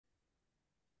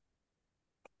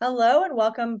Hello and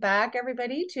welcome back,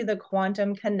 everybody, to the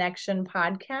Quantum Connection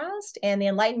podcast and the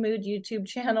Enlightened Mood YouTube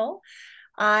channel.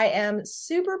 I am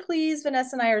super pleased.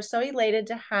 Vanessa and I are so elated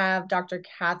to have Dr.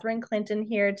 Catherine Clinton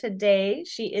here today.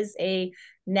 She is a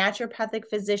naturopathic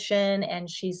physician and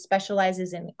she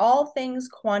specializes in all things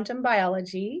quantum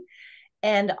biology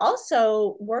and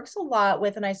also works a lot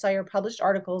with, and I saw your published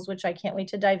articles, which I can't wait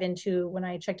to dive into when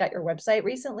I checked out your website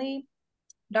recently,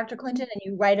 Dr. Clinton, and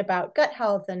you write about gut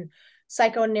health and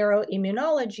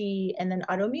psychoneuroimmunology and then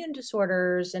autoimmune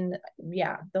disorders. And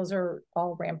yeah, those are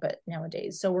all rampant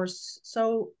nowadays. So we're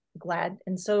so glad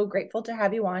and so grateful to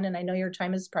have you on. And I know your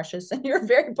time is precious and you're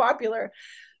very popular.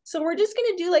 So we're just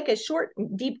going to do like a short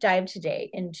deep dive today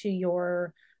into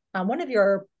your one of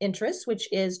your interests, which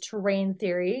is terrain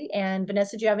theory. And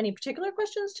Vanessa, do you have any particular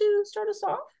questions to start us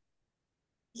off?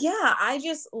 Yeah, I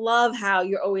just love how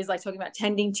you're always like talking about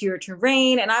tending to your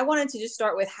terrain. And I wanted to just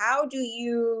start with how do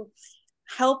you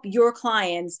help your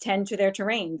clients tend to their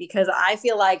terrain? Because I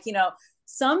feel like,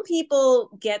 some people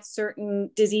get certain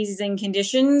diseases and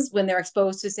conditions when they're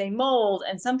exposed to, say, mold,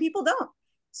 and some people don't. Right.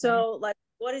 So, like,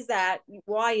 what is that?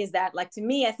 Why is that? Like, to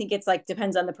me, I think it's like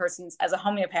depends on the person's, as a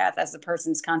homeopath, as the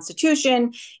person's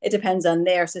constitution. It depends on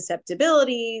their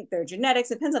susceptibility, their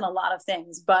genetics. It depends on a lot of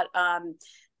things. But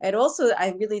it also,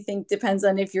 I really think, depends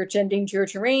on if you're tending to your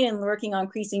terrain and working on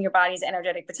increasing your body's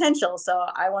energetic potential. So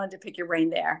I wanted to pick your brain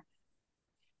there.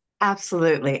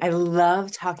 Absolutely. I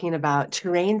love talking about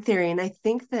terrain theory. And I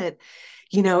think that,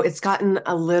 it's gotten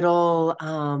a little,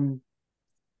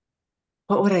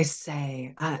 what would I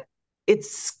say?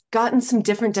 It's gotten some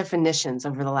different definitions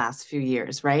over the last few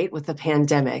years, right, with the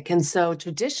pandemic. And so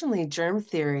traditionally, germ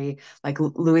theory, like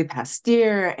Louis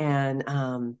Pasteur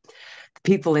and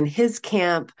people in his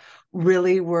camp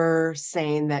really were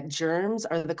saying that germs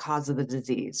are the cause of the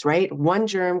disease, right? One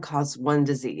germ caused one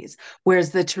disease.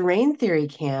 Whereas the terrain theory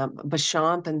camp,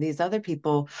 Béchamp and these other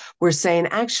people were saying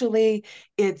actually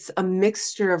it's a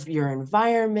mixture of your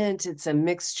environment, it's a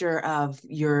mixture of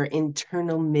your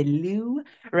internal milieu,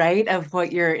 right? Of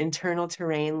what your internal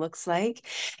terrain looks like.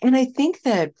 And I think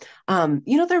that,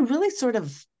 they're really sort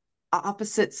of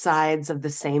opposite sides of the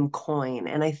same coin.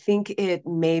 And I think it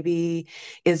maybe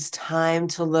is time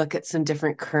to look at some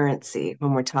different currency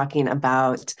when we're talking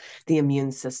about the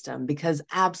immune system, because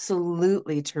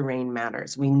absolutely terrain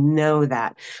matters. We know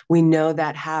that. We know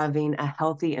that having a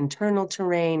healthy internal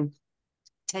terrain,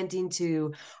 tending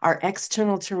to our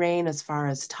external terrain as far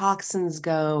as toxins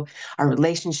go, our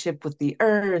relationship with the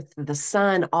earth, the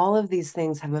sun, all of these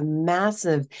things have a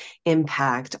massive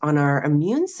impact on our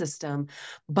immune system.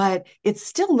 But it's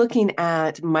still looking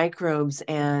at microbes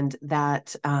and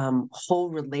that whole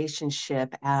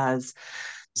relationship as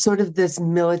sort of this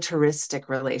militaristic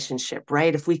relationship,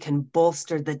 right? If we can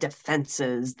bolster the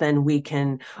defenses, then we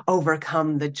can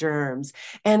overcome the germs.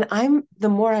 And the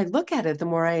more I look at it, the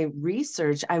more I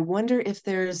research, I wonder if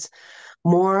there's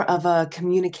more of a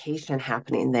communication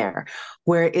happening there,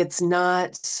 where it's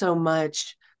not so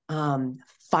much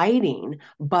fighting,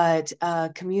 but a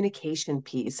communication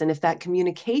piece. And if that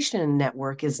communication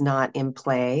network is not in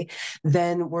play,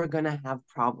 then we're going to have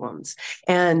problems.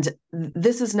 And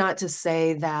this is not to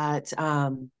say that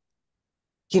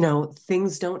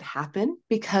things don't happen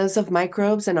because of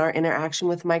microbes and our interaction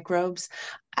with microbes.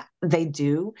 They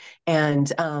do. And,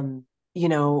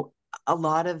 a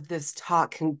lot of this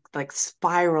talk can like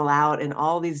spiral out in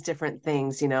all these different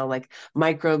things, like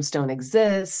microbes don't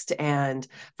exist and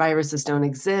viruses don't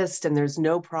exist and there's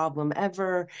no problem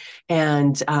ever.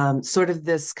 And sort of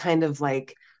this kind of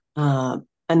like, uh,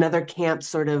 another camp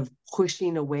sort of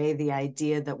pushing away the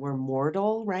idea that we're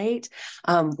mortal, right?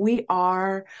 We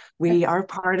are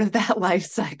part of that life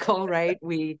cycle, right?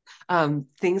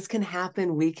 Things can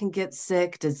happen, we can get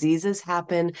sick, diseases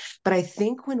happen, but I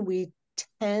think when we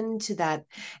tend to that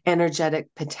energetic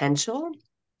potential,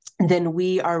 then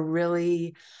we are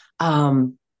really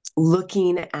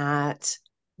looking at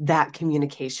that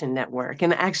communication network.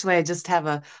 And actually, I just have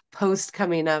a post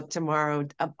coming up tomorrow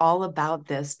all about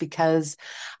this, because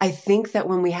I think that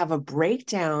when we have a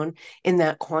breakdown in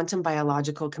that quantum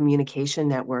biological communication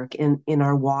network in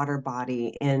our water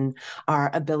body, in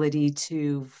our ability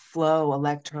to flow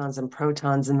electrons and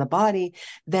protons in the body,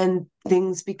 then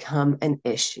things become an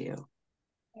issue.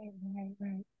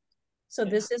 Right. So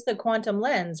this is the quantum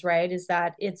lens, right? Is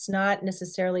that it's not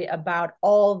necessarily about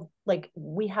all, like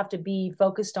we have to be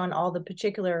focused on all the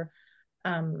particular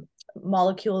um,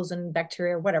 molecules and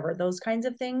bacteria, whatever, those kinds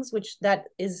of things, which that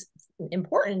is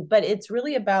important, but it's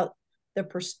really about the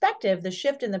perspective, the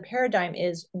shift in the paradigm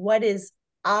is what is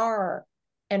our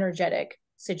energetic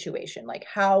situation? Like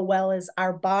how well is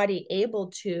our body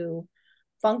able to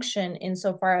function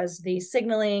insofar as the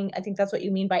signaling. I think that's what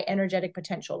you mean by energetic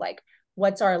potential. Like,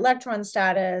 what's our electron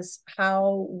status?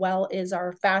 How well is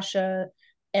our fascia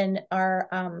and our,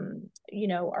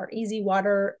 our easy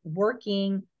water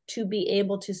working to be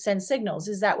able to send signals?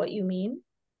 Is that what you mean?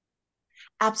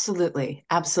 Absolutely,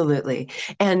 absolutely.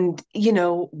 And,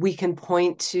 we can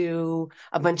point to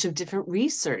a bunch of different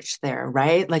research there,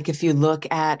 right? Like if you look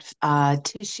at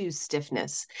tissue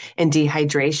stiffness and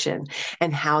dehydration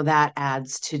and how that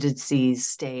adds to disease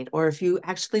state, or if you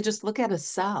actually just look at a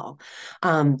cell,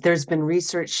 there's been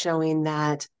research showing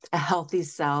that a healthy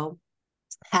cell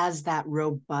has that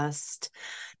robust,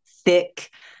 thick,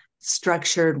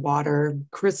 structured water,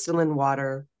 crystalline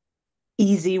water,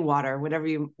 easy water, whatever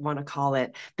you want to call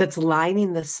it, that's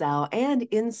lining the cell and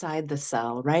inside the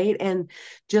cell, right? And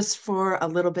just for a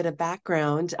little bit of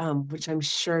background, which I'm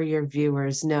sure your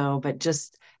viewers know, but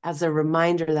just as a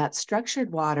reminder, that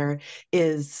structured water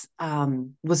was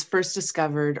first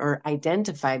discovered or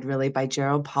identified really by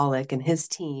Gerald Pollack and his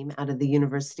team out of the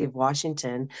University of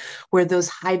Washington, where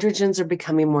those hydrogens are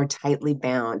becoming more tightly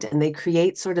bound and they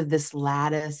create sort of this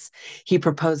lattice. He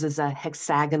proposes a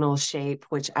hexagonal shape,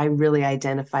 which I really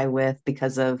identify with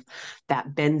because of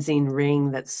that benzene ring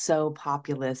that's so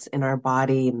populous in our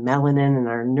body, melanin and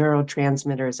our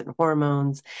neurotransmitters and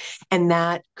hormones. And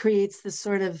that creates this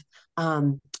sort of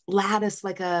lattice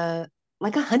like a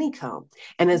honeycomb.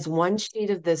 And as one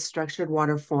sheet of this structured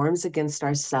water forms against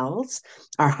our cells,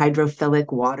 our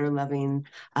hydrophilic water-loving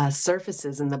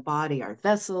surfaces in the body, our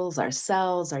vessels, our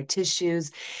cells, our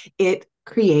tissues, it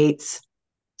creates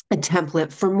a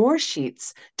template for more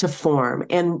sheets to form.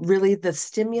 And really the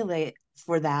stimulate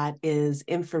for that is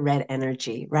infrared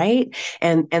energy, right?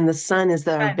 And the sun is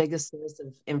our Okay. biggest source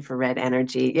of infrared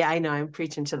energy. Yeah, I know I'm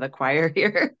preaching to the choir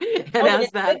here. And Oh, but as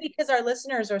it's good that because our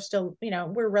listeners are still,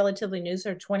 we're relatively new,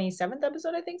 so 27th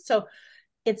episode, I think. So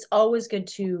it's always good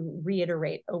to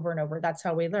reiterate over and over. That's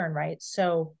how we learn, right?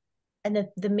 So, and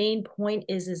the main point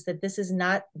is that this is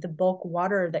not the bulk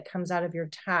water that comes out of your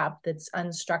tap that's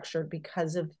unstructured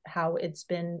because of how it's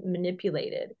been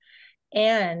manipulated,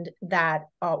 and that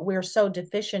we're so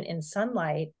deficient in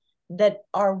sunlight that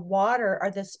our water,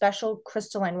 or the special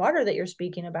crystalline water that you're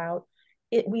speaking about,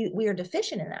 we are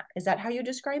deficient in that. Is that how you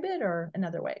describe it, or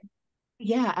another way?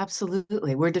 Yeah,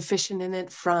 absolutely. We're deficient in it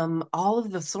from all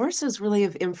of the sources, really,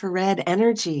 of infrared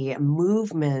energy,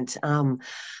 movement,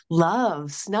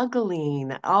 love,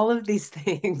 snuggling, all of these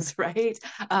things, right?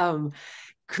 Um,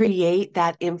 Create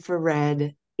that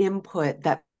infrared input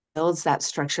that builds that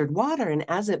structured water. And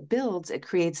as it builds, it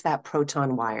creates that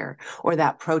proton wire or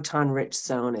that proton rich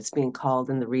zone, it's being called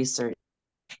in the research.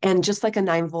 And just like a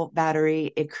 9-volt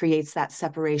battery, it creates that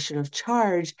separation of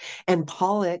charge. And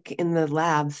Pollock in the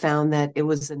lab found that it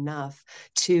was enough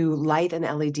to light an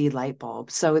LED light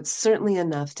bulb. So it's certainly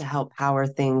enough to help power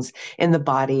things in the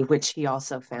body, which he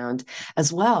also found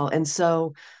as well. And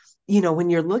so, when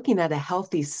you're looking at a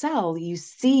healthy cell, you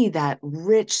see that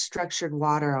rich structured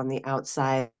water on the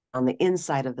outside, on the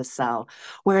inside of the cell.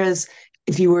 Whereas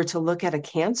if you were to look at a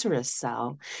cancerous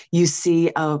cell, you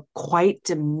see a quite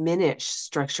diminished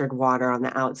structured water on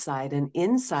the outside, and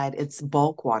inside it's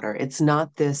bulk water. It's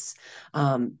not this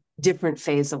different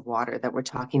phase of water that we're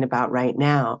talking about right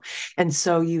now. And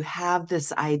so you have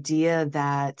this idea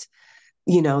that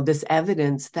this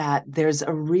evidence that there's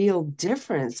a real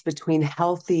difference between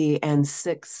healthy and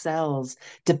sick cells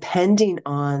depending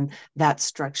on that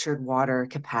structured water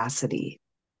capacity.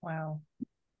 Wow.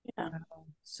 Yeah. Wow.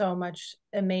 So much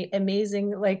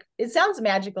amazing. Like, it sounds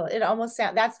magical. It almost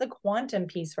sounds, that's the quantum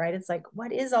piece, right? It's like,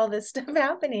 what is all this stuff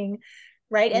happening?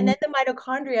 Right. And then the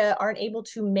mitochondria aren't able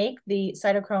to make the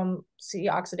cytochrome C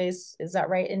oxidase. Is that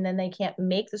right? And then they can't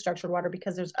make the structured water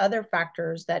because there's other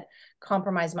factors that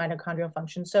compromise mitochondrial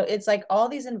function. So it's like all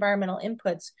these environmental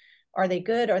inputs, are they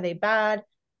good? Are they bad?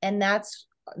 And that's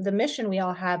the mission we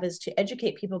all have, is to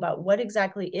educate people about what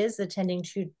exactly is attending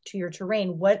to your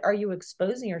terrain. What are you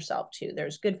exposing yourself to?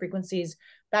 There's good frequencies,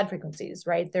 bad frequencies,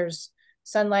 right? There's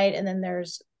sunlight, and then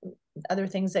there's other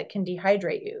things that can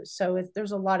dehydrate you. So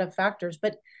there's a lot of factors,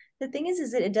 but the thing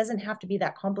is that it doesn't have to be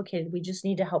that complicated. We just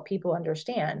need to help people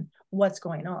understand what's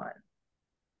going on.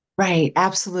 Right,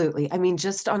 absolutely. I mean,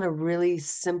 just on a really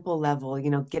simple level,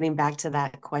 getting back to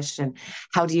that question,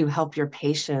 how do you help your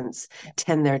patients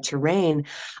tend their terrain?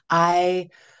 I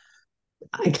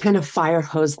I kind of fire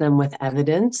hose them with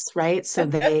evidence, right? So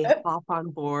they hop on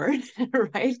board,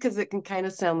 right? Because it can kind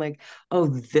of sound like, oh,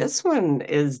 this one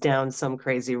is down some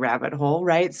crazy rabbit hole,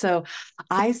 right? So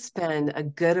I spend a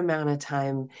good amount of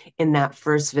time in that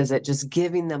first visit just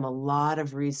giving them a lot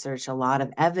of research, a lot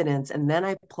of evidence, and then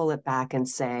I pull it back and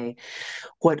say,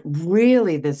 what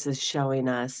really this is showing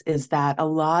us is that a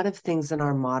lot of things in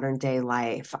our modern day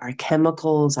life, our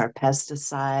chemicals, our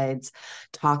pesticides,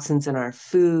 toxins in our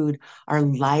food, our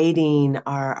lighting,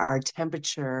 our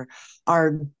temperature,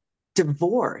 our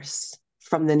divorce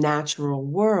from the natural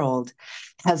world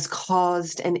has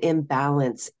caused an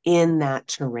imbalance in that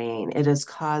terrain. It has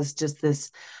caused just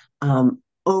this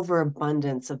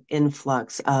overabundance of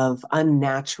influx of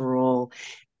unnatural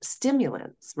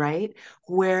stimulants, right?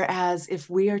 Whereas if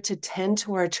we are to tend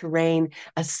to our terrain,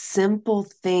 a simple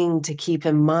thing to keep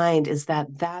in mind is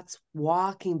that that's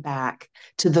walking back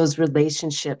to those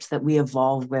relationships that we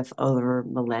evolved with over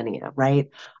millennia, right?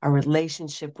 Our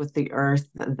relationship with the earth,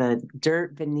 the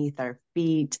dirt beneath our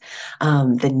feet,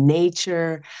 the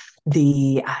nature,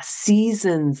 the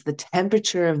seasons, the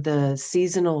temperature of the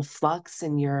seasonal flux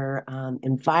in your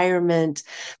environment,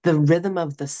 the rhythm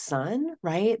of the sun,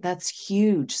 right? That's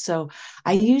huge. So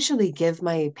I usually give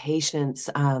my patients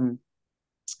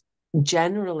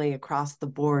generally across the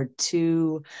board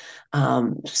two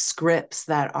scripts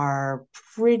that are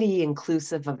pretty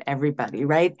inclusive of everybody,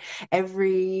 right?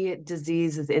 Every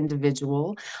disease is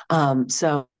individual.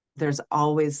 So there's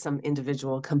always some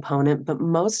individual component, but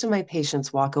most of my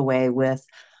patients walk away with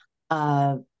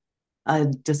uh, a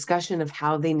discussion of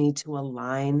how they need to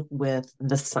align with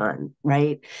the sun,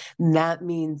 right? And that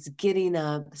means getting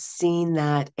up, seeing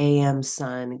that AM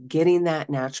sun, getting that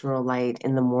natural light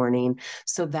in the morning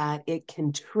so that it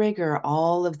can trigger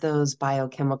all of those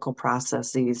biochemical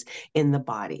processes in the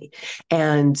body.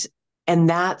 And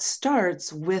that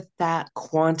starts with that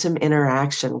quantum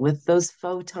interaction with those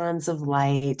photons of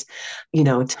light,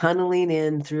 tunneling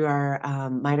in through our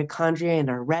mitochondria and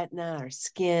our retina, our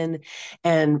skin,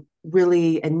 and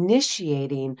really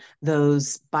initiating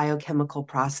those biochemical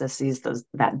processes,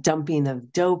 that dumping of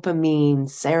dopamine,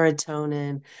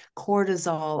 serotonin,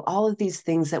 cortisol, all of these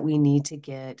things that we need to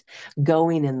get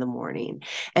going in the morning.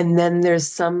 And then there's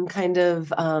some kind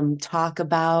of talk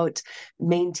about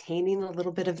maintaining a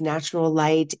little bit of natural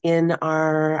light in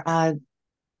our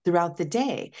throughout the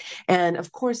day. And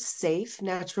of course, safe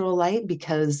natural light,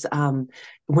 because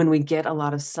when we get a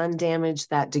lot of sun damage,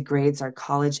 that degrades our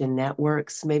collagen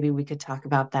networks. Maybe we could talk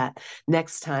about that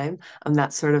next time.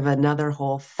 That's sort of another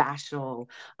whole fascial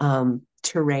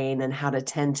terrain and how to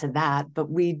tend to that. But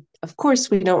of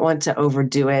course, we don't want to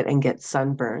overdo it and get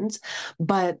sunburns.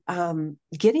 But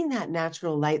getting that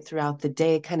natural light throughout the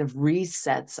day kind of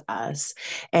resets us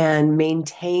and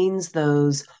maintains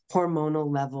those hormonal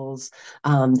levels,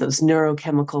 those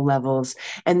neurochemical levels.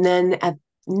 And then at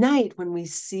night, when we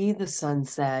see the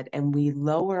sunset and we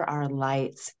lower our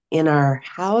lights in our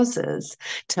houses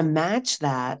to match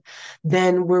that,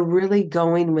 then we're really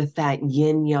going with that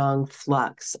yin yang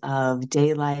flux of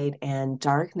daylight and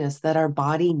darkness that our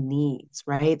body needs,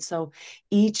 right? So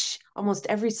almost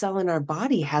every cell in our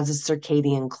body has a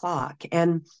circadian clock.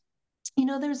 And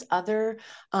there's other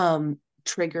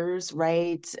triggers,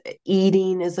 right?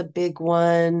 Eating is a big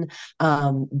one.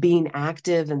 Being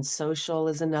active and social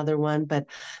is another one. But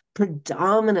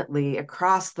predominantly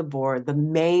across the board, the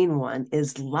main one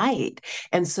is light.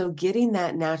 And so getting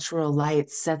that natural light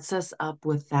sets us up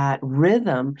with that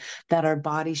rhythm that our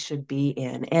body should be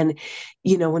in. And,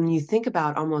 when you think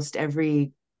about almost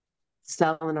every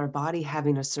cell in our body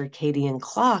having a circadian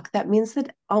clock, that means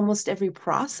that almost every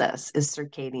process is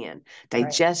circadian.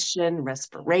 Digestion,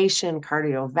 respiration,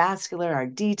 cardiovascular, our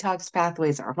detox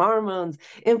pathways, our hormones,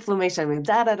 inflammation. I mean,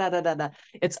 da da da da da da.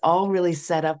 It's all really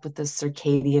set up with the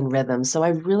circadian rhythm. So I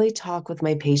really talk with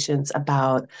my patients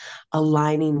about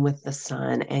aligning with the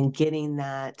sun and getting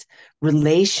that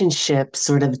relationship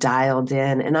sort of dialed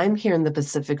in. And I'm here in the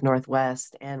Pacific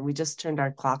Northwest, and we just turned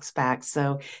our clocks back.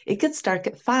 So it gets dark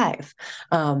at 5.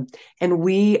 And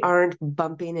we aren't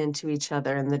bumping into each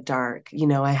other in the dark.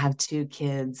 I have 2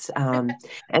 kids, and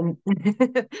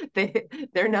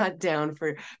they're not down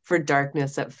for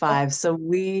darkness at 5. So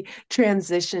we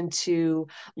transition to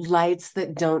lights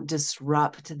that don't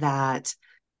disrupt that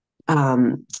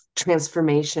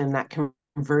transformation, that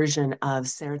conversion of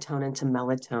serotonin to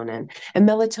melatonin. And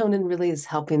melatonin really is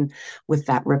helping with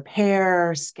that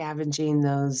repair, scavenging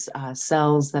those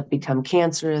cells that become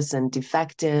cancerous and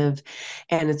defective.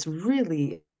 And it's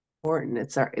really important.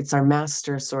 It's our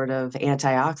master sort of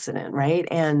antioxidant, right?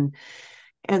 And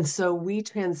And so we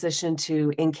transitioned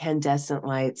to incandescent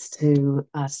lights, to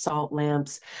salt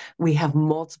lamps. We have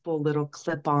multiple little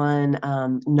clip-on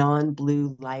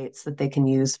non-blue lights that they can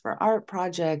use for art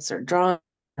projects or drawing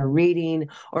or reading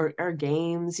or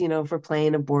games. If we're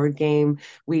playing a board game,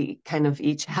 we kind of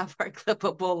each have our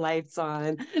clippable lights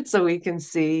on so we can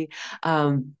see.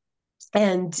 Um,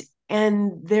 and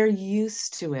they're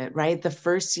used to it, right? The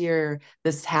first year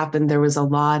this happened, there was a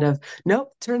lot of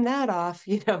nope, turn that off,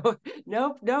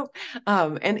 nope, nope.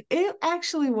 And it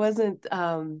actually wasn't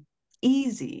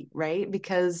easy, right?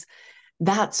 Because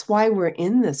that's why we're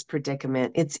in this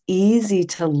predicament. It's easy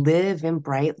to live in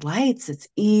bright lights. It's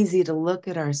easy to look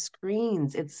at our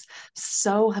screens. It's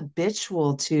so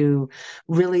habitual to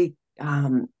really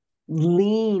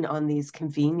lean on these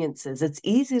conveniences. It's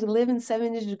easy to live in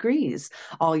 70 degrees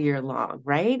all year long,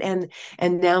 right? And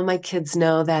now my kids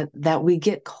know that we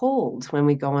get cold when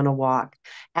we go on a walk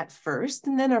at first,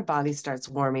 and then our body starts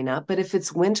warming up. But if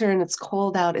it's winter and it's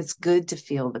cold out, it's good to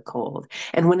feel the cold.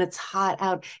 And when it's hot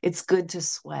out, it's good to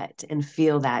sweat and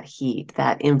feel that heat,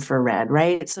 that infrared,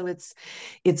 right? So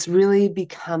it's really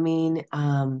becoming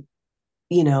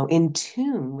in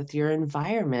tune with your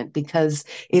environment, because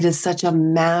it is such a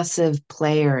massive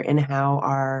player in how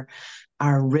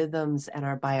our rhythms and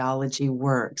our biology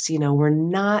works. We're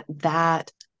not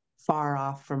that far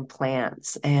off from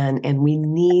plants, and we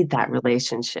need that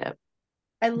relationship.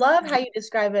 I love how you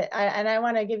describe it. And I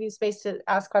want to give you space to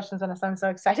ask questions on this. I'm so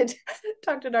excited to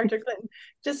talk to Dr. Clinton.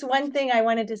 Just one thing I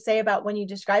wanted to say about when you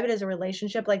describe it as a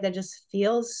relationship, like that just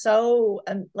feels so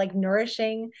like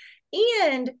nourishing.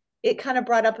 And it kind of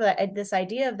brought up this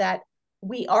idea of that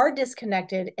we are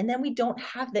disconnected and then we don't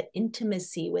have the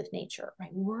intimacy with nature, right?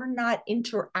 We're not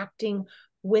interacting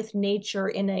with nature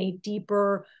in a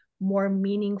deeper, more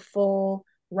meaningful,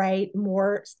 right,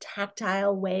 more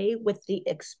tactile way with the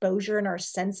exposure in our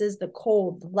senses, the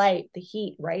cold, the light, the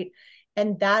heat, right?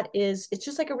 And it's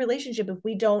just like a relationship. If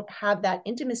we don't have that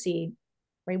intimacy,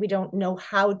 right, we don't know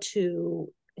how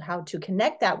to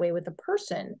connect that way with a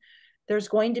person, there's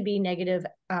going to be negative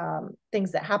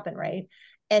things that happen, right?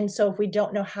 And so if we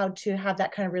don't know how to have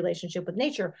that kind of relationship with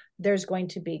nature, there's going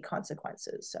to be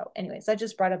consequences. So anyways, I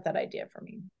just brought up that idea for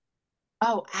me.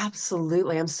 Oh,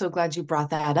 absolutely. I'm so glad you brought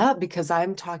that up, because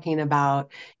I'm talking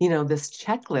about, this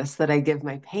checklist that I give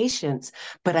my patients.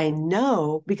 But I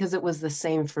know, because it was the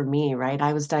same for me, right?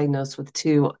 I was diagnosed with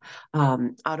two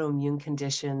autoimmune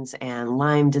conditions and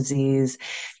Lyme disease.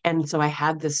 And so I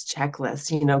had this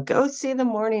checklist, go see the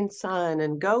morning sun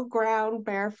and go ground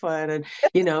barefoot. And,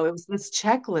 it was this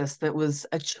checklist that was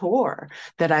a chore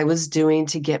that I was doing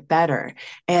to get better.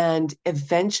 And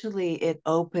eventually it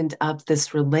opened up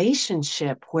this relationship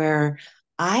where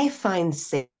I find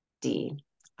safety.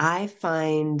 I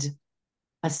find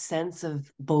a sense of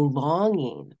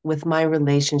belonging with my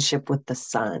relationship with the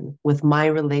sun, with my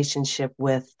relationship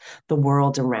with the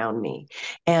world around me.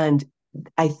 And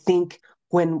I think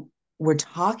when we're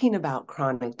talking about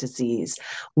chronic disease,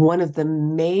 one of the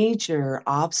major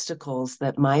obstacles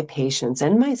that my patients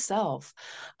and myself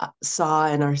saw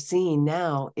and are seeing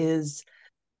now is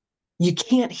you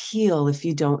can't heal if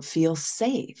you don't feel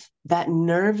safe. That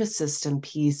nervous system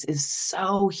piece is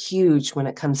so huge when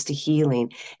it comes to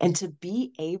healing. And to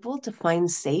be able to find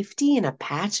safety in a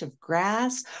patch of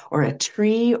grass or a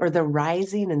tree or the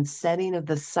rising and setting of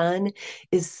the sun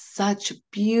is such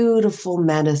beautiful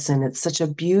medicine. It's such a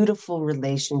beautiful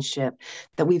relationship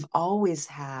that we've always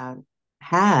had,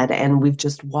 and we've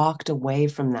just walked away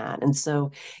from that. And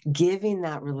so giving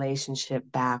that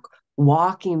relationship back,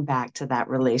 walking back to that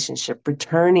relationship,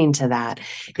 returning to that,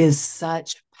 is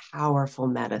such powerful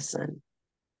medicine.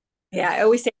 Yeah, I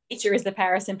always say nature is the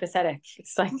parasympathetic.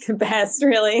 It's like the best,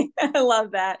 really. I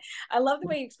love that. I love the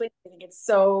way you explain it. I think it's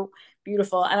so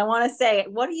beautiful. And I want to say,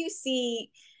 what do you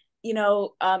see,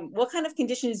 what kind of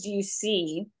conditions do you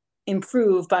see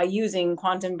improve by using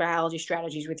quantum biology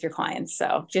strategies with your clients?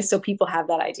 So just so people have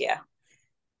that idea.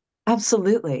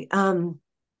 Absolutely.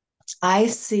 I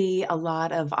see a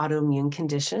lot of autoimmune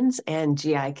conditions and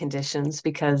GI conditions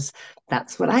because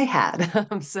that's what I had.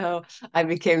 So I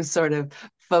became sort of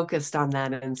focused on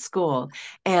that in school.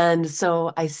 And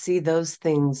so I see those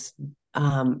things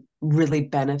really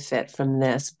benefit from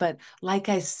this. But like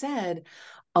I said,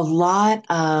 a lot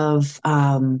of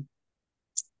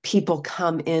people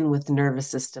come in with nervous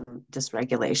system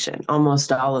dysregulation.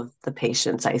 Almost all of the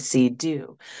patients I see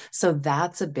do. So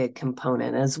that's a big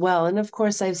component as well. And of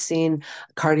course, I've seen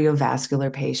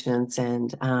cardiovascular patients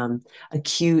and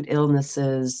acute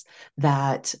illnesses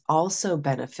that also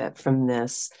benefit from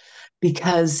this,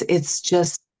 because it's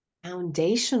just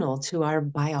foundational to our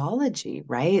biology,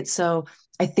 right? So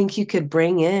I think you could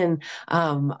bring in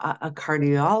a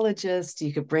cardiologist,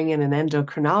 you could bring in an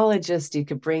endocrinologist, you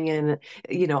could bring in,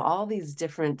 all these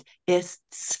different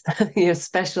ists,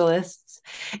 specialists,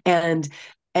 and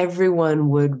everyone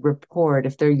would report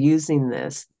if they're using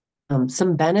this,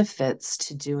 some benefits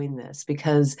to doing this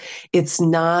because it's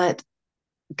not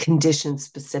condition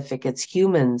specific, it's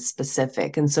human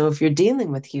specific. And so if you're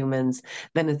dealing with humans,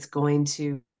 then it's going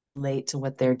to relate to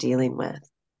what they're dealing with.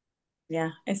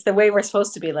 Yeah, it's the way we're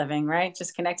supposed to be living, right?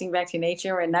 Just connecting back to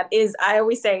nature. And that is, I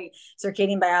always say,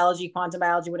 circadian biology, quantum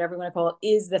biology, whatever you want to call it,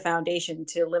 is the foundation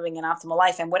to living an optimal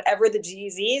life. And whatever the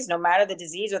disease, no matter the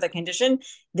disease or the condition,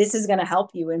 this is going to help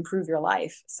you improve your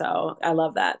life. So I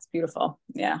love that. It's beautiful.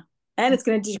 Yeah. And it's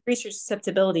going to decrease your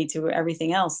susceptibility to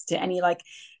everything else, to any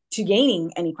to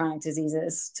gaining any chronic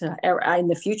diseases in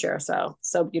the future.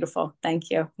 So beautiful. Thank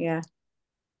you. Yeah.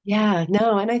 Yeah,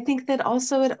 no, and I think that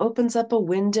also it opens up a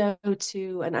window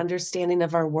to an understanding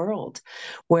of our world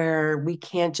where we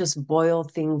can't just boil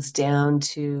things down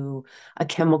to a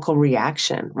chemical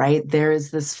reaction, right? There is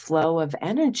this flow of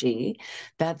energy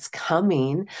that's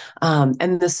coming,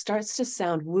 and this starts to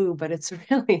sound woo, but it's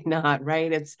really not,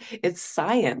 right? It's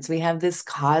science. We have this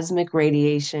cosmic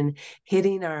radiation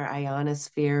hitting our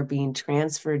ionosphere, being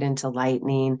transferred into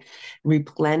lightning,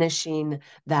 replenishing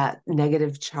that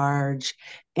negative charge.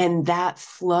 And that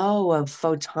flow of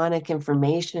photonic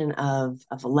information of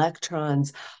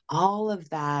electrons, all of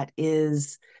that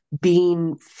is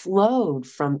being flowed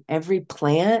from every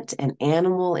plant and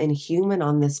animal and human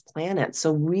on this planet.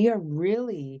 So we are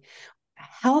really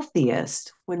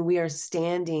healthiest when we are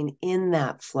standing in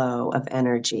that flow of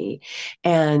energy.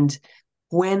 And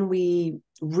when we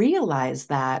realize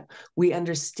that, we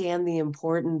understand the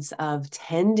importance of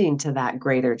tending to that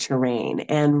greater terrain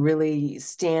and really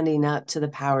standing up to the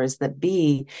powers that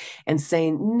be and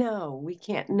saying, no, we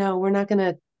can't, no, we're not going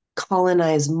to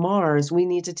colonize Mars. We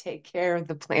need to take care of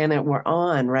the planet we're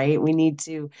on, right?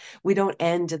 We don't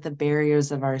end at the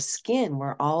barriers of our skin.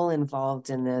 We're all involved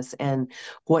in this. And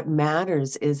what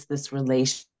matters is this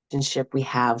relationship we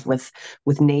have with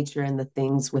nature and the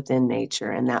things within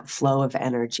nature and that flow of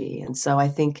energy. And so I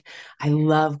think I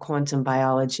love quantum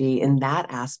biology in that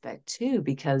aspect too,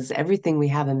 because everything we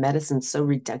have in medicine is so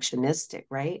reductionistic,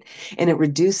 right? And it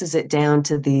reduces it down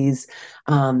to these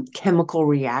chemical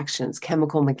reactions,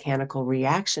 chemical mechanical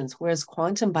reactions, whereas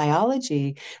quantum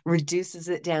biology reduces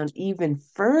it down even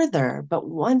further. But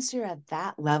once you're at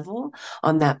that level,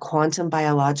 on that quantum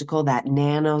biological, that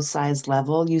nano-sized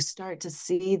level, you start to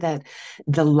see that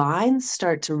the lines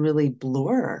start to really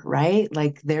blur, right?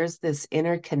 Like there's this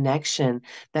interconnection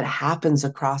that happens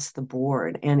across the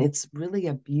board. And it's really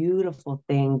a beautiful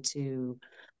thing to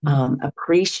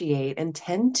appreciate and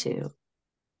tend to.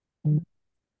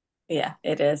 Yeah,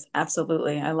 it is.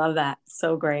 Absolutely. I love that.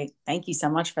 So great. Thank you so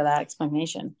much for that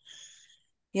explanation.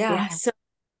 Yeah. Yeah. So,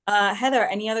 Heather,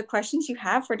 any other questions you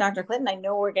have for Dr. Clinton? I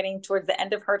know we're getting towards the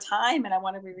end of her time and I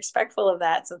want to be respectful of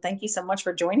that. So thank you so much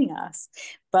for joining us.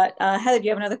 But Heather, do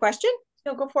you have another question?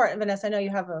 No, go for it, Vanessa. I know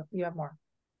you have more.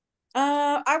 We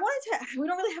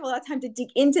don't really have a lot of time to dig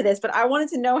into this, but I wanted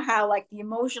to know how like the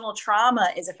emotional trauma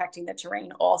is affecting the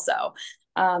terrain also.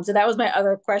 So that was my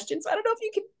other question. So I don't know if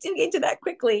you could dig into that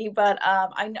quickly, but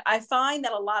I find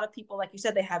that a lot of people, like you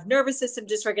said, they have nervous system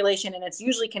dysregulation and it's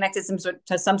usually connected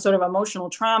to some sort of emotional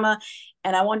trauma.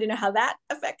 And I wanted to know how that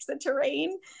affects the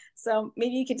terrain. So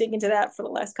maybe you could dig into that for the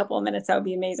last couple of minutes. That would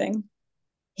be amazing.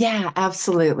 Yeah,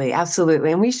 absolutely.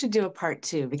 Absolutely. And we should do a part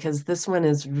two because this one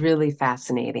is really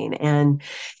fascinating and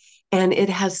it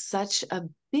has such a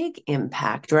big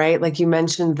impact, right? Like you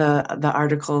mentioned the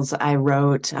articles I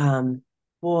wrote.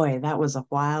 Boy, that was a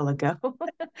while ago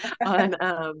on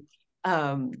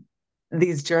um,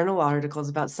 these journal articles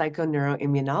about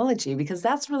psychoneuroimmunology because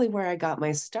that's really where I got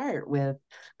my start with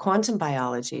quantum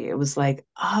biology. It was like,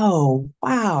 oh,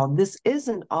 wow, this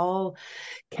isn't all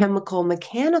chemical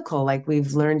mechanical like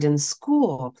we've learned in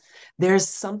school. There's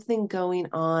something going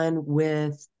on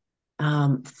with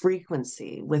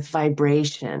frequency, with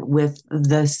vibration, with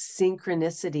the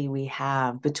synchronicity we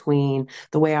have between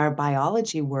the way our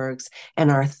biology works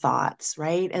and our thoughts,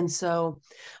 right? And so,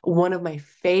 one of my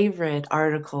favorite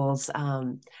articles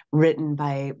written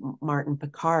by Martin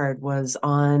Picard was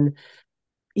on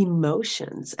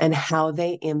emotions and how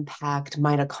they impact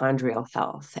mitochondrial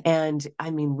health. And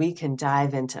I mean, we can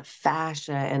dive into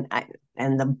fascia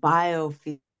and the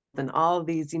biofield and all of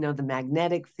these, the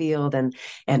magnetic field and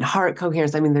heart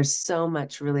coherence. I mean, there's so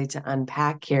much really to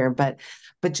unpack here, but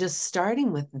just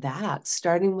starting with that,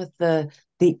 starting with the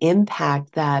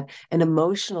impact that an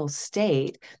emotional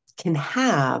state can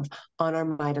have on our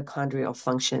mitochondrial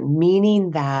function,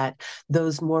 meaning that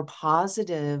those more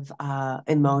positive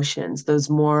emotions, those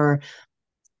more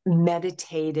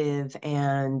meditative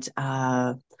and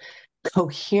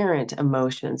coherent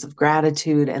emotions of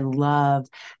gratitude and love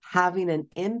having an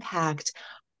impact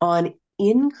on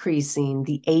increasing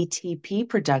the ATP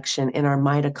production in our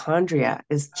mitochondria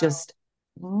is just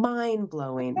mind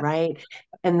blowing, right?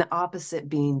 And the opposite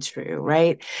being true,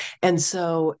 right? And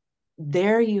so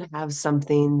there you have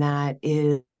something that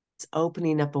is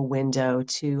opening up a window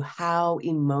to how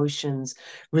emotions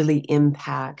really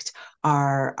impact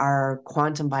our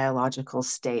quantum biological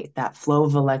state, that flow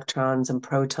of electrons and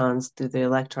protons through the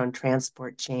electron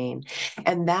transport chain.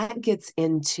 And that gets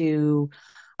into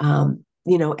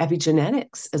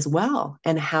epigenetics as well,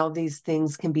 and how these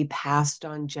things can be passed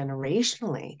on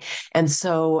generationally. And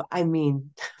so, I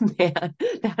mean, man,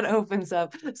 that opens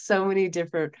up so many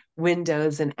different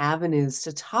windows and avenues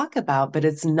to talk about, but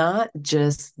it's not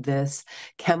just this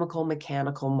chemical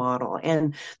mechanical model.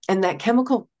 And that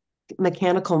chemical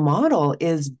mechanical model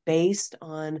is based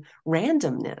on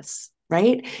randomness,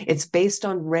 right? It's based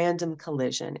on random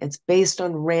collision. It's based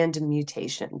on random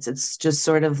mutations. It's just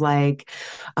sort of like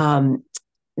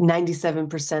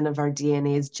 97% of our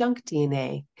DNA is junk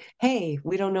DNA. Hey,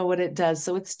 we don't know what it does,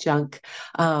 so it's junk.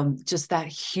 Just that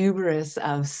hubris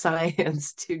of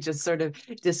science to just sort of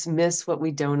dismiss what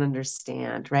we don't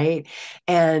understand, right?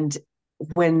 And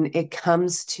when it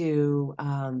comes to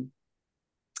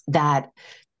that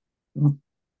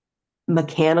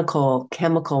mechanical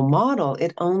chemical model,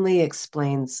 it only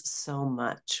explains so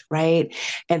much, right?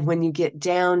 And when you get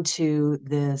down to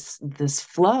this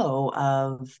flow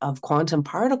of quantum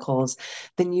particles,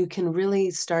 then you can really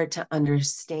start to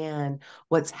understand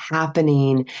what's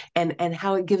happening and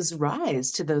how it gives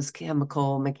rise to those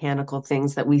chemical mechanical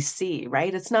things that we see,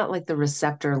 right? It's not like the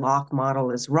receptor lock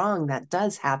model is wrong. That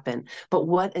does happen, but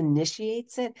what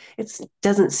initiates it, it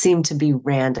doesn't seem to be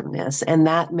randomness, and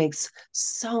that makes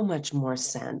so much more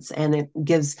sense. And it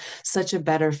gives such a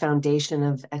better foundation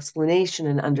of explanation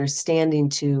and understanding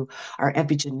to our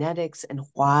epigenetics and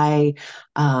why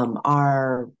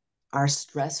our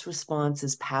stress response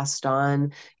is passed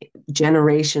on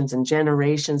generations and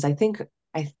generations. I think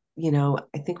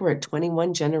we're at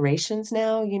 21 generations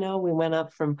now. We went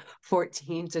up from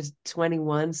 14 to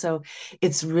 21. So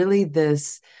it's really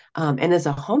this, and as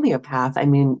a homeopath, I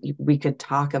mean, we could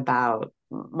talk about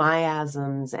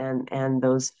miasms and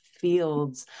those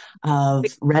fields of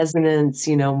resonance,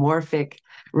 morphic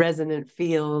resonant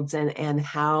fields, and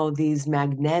how these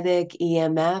magnetic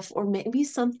EMF, or maybe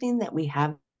something that we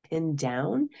have pinned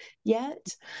down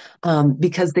yet,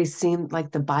 because they seem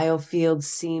like the biofields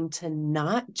seem to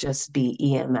not just be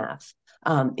EMF,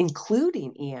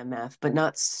 including EMF, but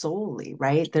not solely,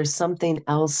 right? There's something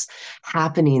else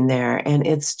happening there, and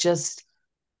it's just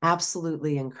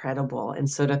absolutely incredible. And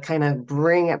so to kind of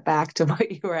bring it back to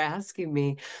what you were asking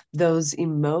me, those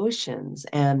emotions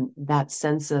and that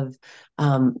sense of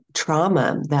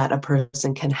trauma that a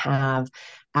person can have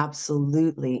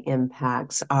absolutely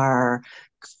impacts our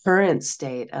current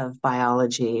state of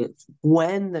biology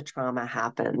when the trauma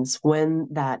happens, when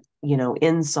that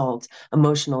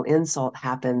emotional insult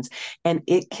happens, and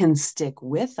it can stick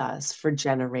with us for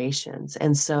generations.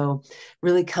 And so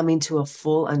really coming to a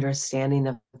full understanding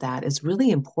of that is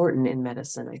really important in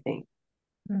medicine, I think.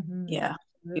 Mm-hmm. Yeah.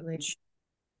 Absolutely. Huge.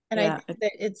 And Yeah. I think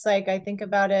that it's like, I think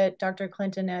about it, Dr.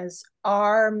 Clinton, as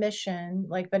our mission.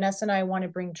 Like Vanessa and I want to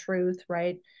bring truth,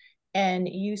 right? And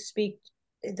you speak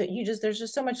that there's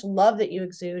just so much love that you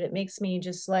exude. It makes me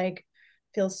just like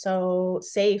feel so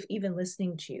safe even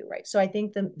listening to you, right? So I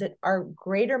think that our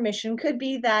greater mission could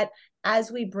be that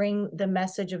as we bring the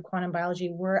message of quantum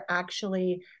biology, we're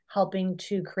actually helping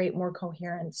to create more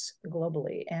coherence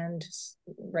globally and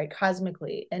right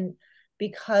cosmically. And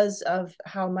because of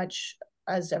how much,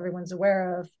 as everyone's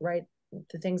aware of, right,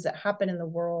 the things that happen in the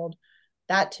world,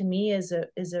 that to me is a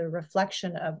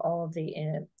reflection of all of the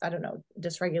I don't know,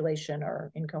 dysregulation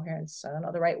or incoherence, I don't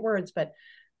know the right words, but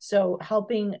so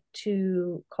helping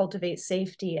to cultivate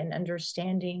safety and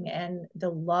understanding and the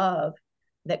love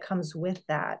that comes with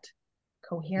that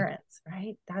coherence,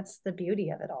 right? That's the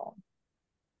beauty of it all.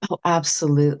 Oh,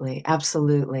 absolutely.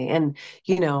 Absolutely. And,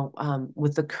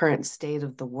 with the current state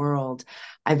of the world,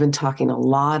 I've been talking a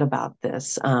lot about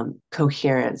this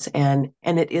coherence. And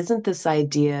it isn't this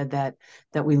idea that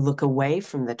we look away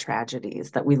from the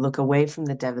tragedies, that we look away from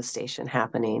the devastation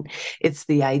happening. It's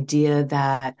the idea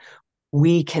that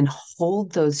we can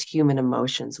hold those human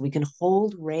emotions. We can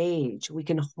hold rage. We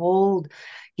can hold,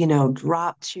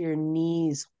 drop to your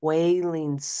knees,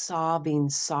 wailing, sobbing,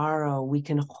 sorrow. We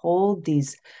can hold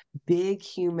these big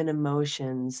human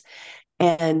emotions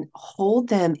and hold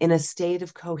them in a state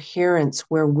of coherence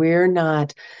where we're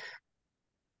not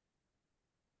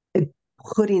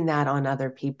putting that on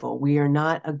other people. We are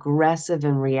not aggressive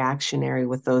and reactionary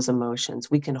with those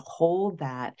emotions. We can hold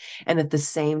that and at the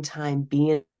same time be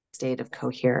in a state of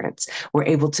coherence. We're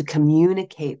able to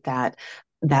communicate that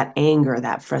anger,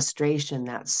 that frustration,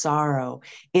 that sorrow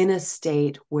in a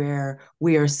state where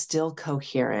we are still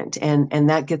coherent. And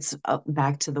that gets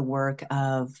back to the work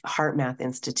of Heart Math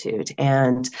Institute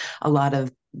and a lot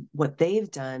of what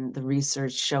they've done, the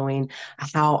research showing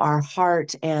how our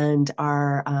heart and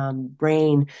our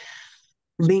brain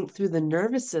link through the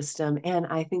nervous system. And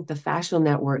I think the fascial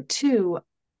network too,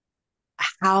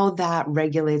 how that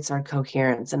regulates our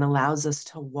coherence and allows us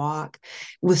to walk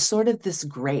with sort of this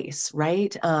grace,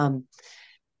 right?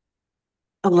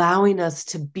 Allowing us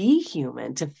to be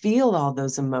human, to feel all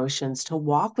those emotions, to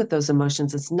walk with those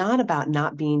emotions. It's not about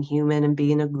not being human and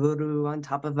being a guru on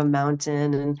top of a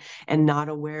mountain and not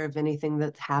aware of anything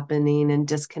that's happening and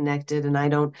disconnected. And I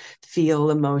don't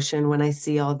feel emotion when I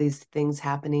see all these things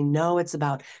happening. No, it's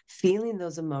about feeling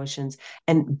those emotions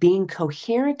and being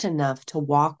coherent enough to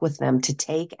walk with them, to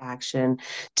take action,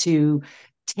 to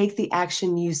take the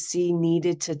action you see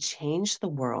needed to change the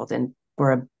world and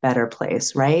for a better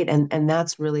place, right? And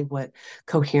that's really what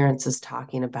coherence is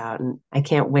talking about. And I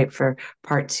can't wait for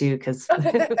part 2 because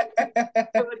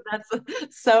that's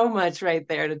so much right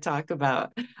there to talk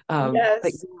about. But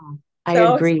Yes. yeah, I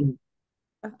So agree.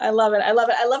 I love it. I love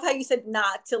it. I love how you said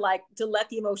not to to let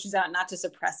the emotions out, not to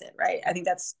suppress it, right? I think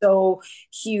that's so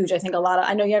huge. I think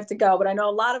I know you have to go, but I know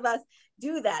a lot of us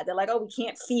do that. They're like, oh, we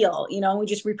can't feel, and we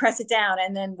just repress it down.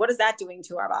 And then what is that doing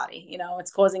to our body?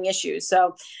 It's causing issues.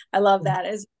 So I love that.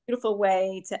 It's a beautiful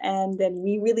way to end. And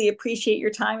we really appreciate your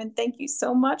time. And thank you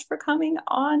so much for coming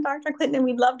on, Dr. Clinton. And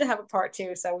we'd love to have a part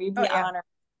 2. So we'd Oh, be yeah. honored.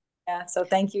 Yeah. So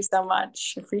thank you so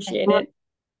much. Appreciate it.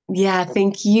 Yeah,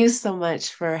 thank you so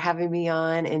much for having me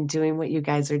on and doing what you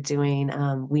guys are doing.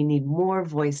 We need more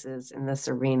voices in this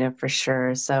arena for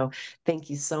sure. So thank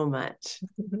you so much.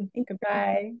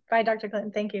 Goodbye. Bye, Dr.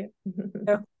 Clinton. Thank you.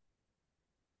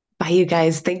 Bye, you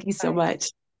guys. Thank you so Bye.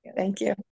 much. Thank you.